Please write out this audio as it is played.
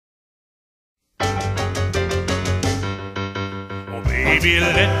Baby,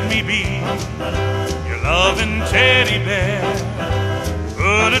 let me be your loving teddy bear.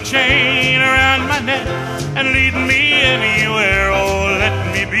 Put a chain around my neck and lead me anywhere. Oh,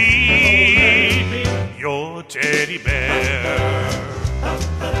 let me be your teddy bear.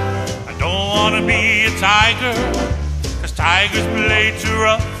 I don't want to be a tiger, 'cause tigers play too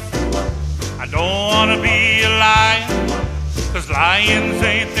rough. I don't want to be a lion, 'cause lions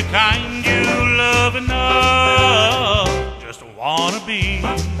ain't the kind you love enough. Just want to be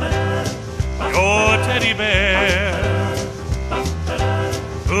your teddy bear.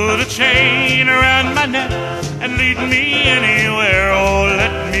 Put a chain around my neck and lead me anywhere. Oh,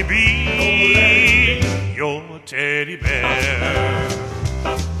 let me be your teddy bear.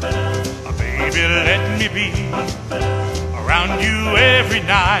 Baby, let me be around you every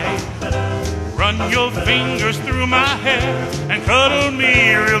night. Run your fingers through my hair and cuddle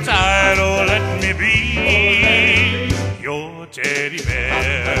me real tight. Oh, let me be your teddy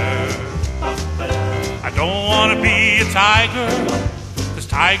bear. I don't want to be a tiger, 'cause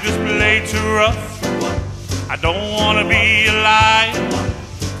tigers play too rough. I don't want to be a lion,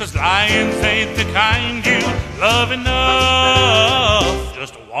 'cause lions ain't the kind you love enough.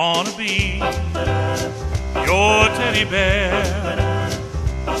 Just want to be your teddy bear.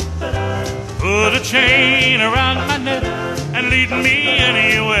 Put a chain around my neck and lead me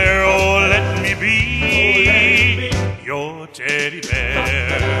anywhere. Oh, let me be your teddy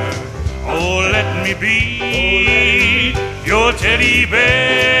bear. Oh, let me be your teddy bear.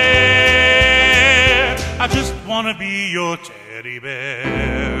 I just want to be your teddy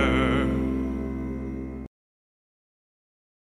bear.